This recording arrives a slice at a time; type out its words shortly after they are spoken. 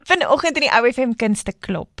Vanoggend in die OFM Kunste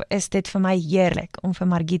Klop is dit vir my heerlik om vir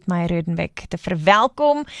Margriet Meyer-Rodenbeck te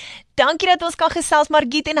verwelkom. Dankie dat ons kan gesels,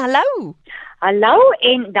 Margriet, en hallo. Hallo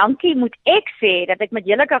en dankie moet ek sê dat ek met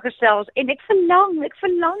julle kan gesels en ek verlang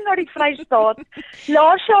na die Vrystaat.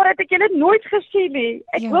 Laas jaar het ek julle nooit gesien nie.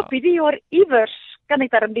 Ek hoop hierdie jaar iewers kan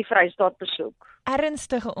ek daar in die Vrystaat besoek.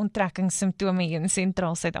 Ernstige onttrekkingssimptome hier in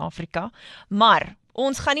Sentraal Suid-Afrika, maar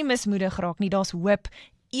ons gaan nie mismoedig raak nie, daar's hoop.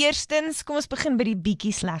 Eerstens, kom ons begin by die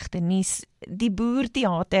bietjie slegte nuus. Die Boer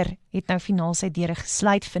Teater het nou finaal sy deure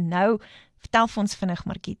gesluit vir nou. Vertel vir ons vinnig,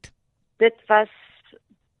 Margriet. Dit was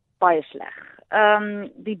baie sleg.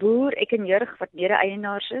 Die Boer, ek en Jurg, wat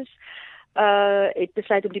mede-eienaars is, het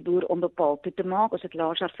besluit om die Boer onbepaald toe te maak. Ons het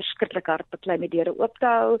laas jaar verskriklik hard beklei met deure oop te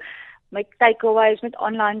hou. Met takeaways, met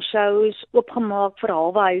online shows, oopgemaak vir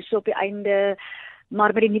halwe huise op die einde.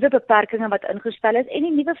 Maar met die nuwe beperkings wat ingestel is en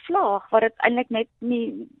die nuwe vlaag wat dit eintlik net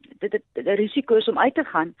nie die risiko is om uit te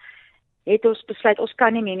gaan, het ons besluit ons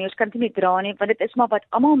kan nie meer nie, ons kan dit nie dra nie, want dit is maar wat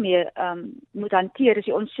almal mee moet hanteer, is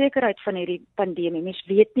die onsekerheid van hierdie pandemie. Mens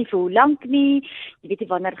weet nie vir hoe lank nie, jy weet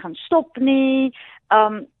nie wanneer dit gaan stop nie.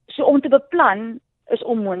 So om te beplan is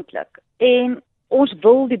onmoontlik. En ons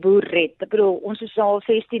wil die Boer red. Ek bedoel, ons is al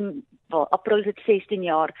April is dit 16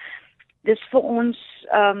 jaar. Dis vir ons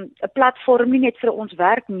 'n platform nie net vir ons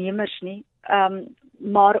werknemers nie,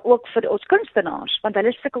 maar ook vir ons kunstenaars, want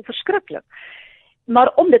hulle sukkel verskriklik.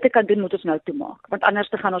 Maar om dit te kan doen, moet ons nou toemaak, want anders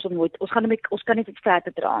gaan ons kan nie dit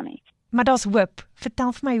verder dra nie. Maar daar's hoop.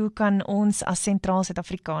 Vertel vir my, hoe kan ons as Sentraal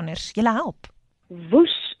Suid-Afrikaners julle help?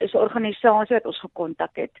 Woes is 'n organisasie wat ons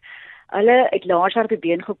gekontak het. Hulle het laas jaar op die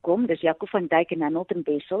been gekom, dis Jaco van Dijk en Hamilton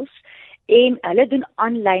Wessels, en hulle doen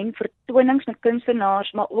aanlyn vertonings met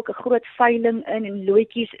kunstenaars, maar ook 'n groot veiling en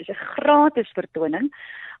loetjies, is 'n gratis vertoning,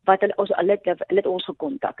 wat hulle het ons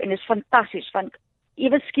gekontak, en dit is fantasties, want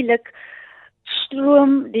ewe skielik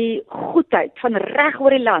stroom die goedheid van reg oor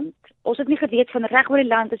die land. Ons het nie geweet van reg oor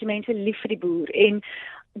die land is die mense lief vir die Boer, en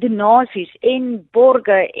donasies en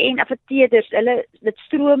borge en adverteerders, dit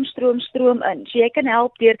stroom in. So jy kan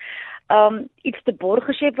help deur iets te borg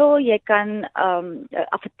as jy wil, jy kan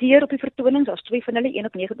adverteer op die vertonings, daar's 2 van hulle, een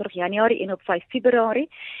op 29 Januarie, een op 5 Februarie,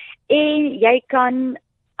 en jy kan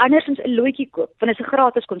andersins 'n loetjie koop, want dit is 'n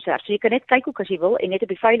gratis konsert, so jy kan net kyk ook as jy wil en net op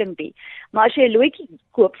die veiling be. Maar as jy 'n loetjie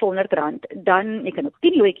koop vir R100, dan jy kan ook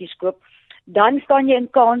 10 loetjies koop, dan staan jy in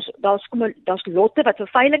kans, daar's lotte wat vir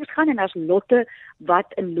veilings gaan en daar's lotte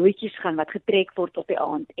wat in loetjies gaan wat getrek word op die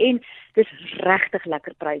aand. En dis regtig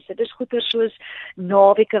lekker pryse. Dis goeder soos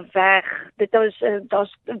naweke weg.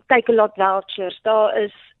 Daar's take-a-lot vouchers, daar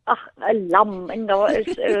is 'n lam en daar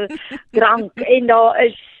is drank en daar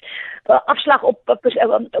is afslag op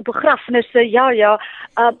begrafnisse.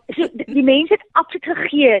 So die mense het absoluut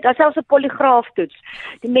gegee. Daar's selfs 'n polygraaftoets.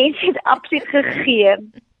 Die mense het absoluut gegee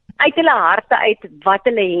uit hulle harte uit wat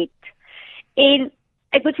hulle het. En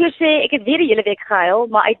ek moet vir jou sê, ek het weer die hele week gehuil,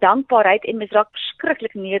 maar uit dankbaarheid, en mens raak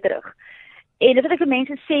verskriklik nederig. En dit wat ek vir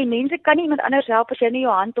mense sê, mense kan nie iemand anders help as jy nie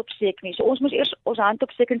jou hand opsteek nie. So ons moes eers ons hand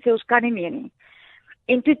opsteek en sê ons kan nie meer nie.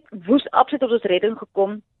 En toe woes absoluut op ons redding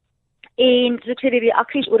gekom. En soos ek sê, die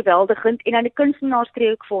reaksies oorweldigend, en dan die kunstenaars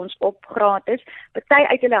tree ook vir ons op gratis, party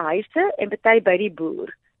uit hulle huise en party by die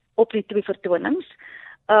Boer op die 2 vertonings.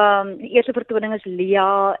 Die eerste vertoning is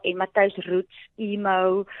Lia en Matthys Roots,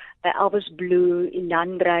 Emo, Elvis Blue,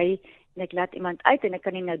 Ilandrey, en ek laat iemand uit en ek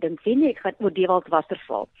kan nie nou dink wie nie, ek gaan oor Dewald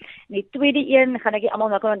Wasserval. En die tweede een gaan ek almal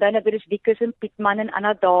nou kan onthou, dit is Wikus en Pietman en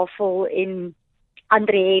Anna Davel en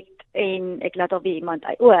Andreet, en ek laat alweer iemand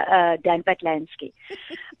uit, Dan Patlansky.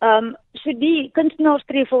 So die kunstenaars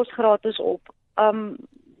tree vir ons gratis op. En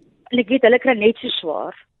ek weet, hulle kry net so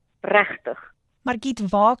swaar, regtig. Margriet,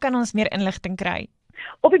 waar kan ons meer inligting kry?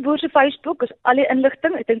 Op die Boer se Facebook is al die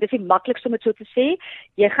inligting. Ek dink dit is die maklikste om dit so te sê.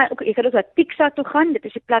 Jy kan ook na Tixa toe gaan. Dit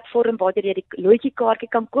is 'n platform waar jy die loetjie kaartjie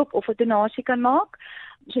kan koop of 'n donasie kan maak.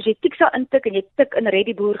 So as jy Tixa intik en jy tik in Red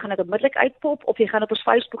die Boer, gaan dit onmiddellik uitpop, of jy gaan op ons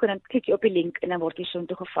Facebook en dan klik jy op die link en dan word jy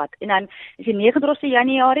soontoe gevat. En dan is die 29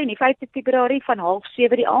 Januarie en die 5 Februarie van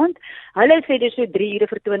 6:30 die aand. Hulle sê dis so 3 ure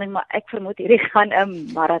vertoning, maar ek vermoed hierdie gaan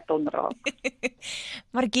 'n marathon raak.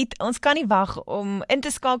 Margriet, ons kan nie wag om in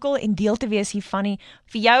te skakel en deel te wees hiervan nie.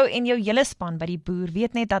 Vir jou en jou hele span by die Boer,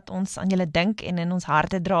 weet net dat ons aan julle dink en in ons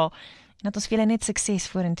harte dra, en dat ons vir julle net sukses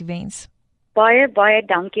vorentoe wens. Baie, baie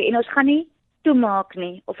dankie. En ons gaan nie toemaak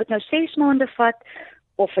nie, of dit nou 6 maande vat,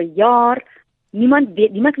 of 'n jaar, niemand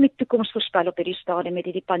kan die toekoms voorspel op hierdie stadium met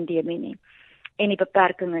hierdie pandemie nie, en die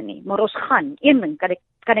beperkings nie, maar ons gaan, een ding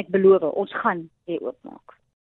kan ek beloof, ons gaan hier oopmaak.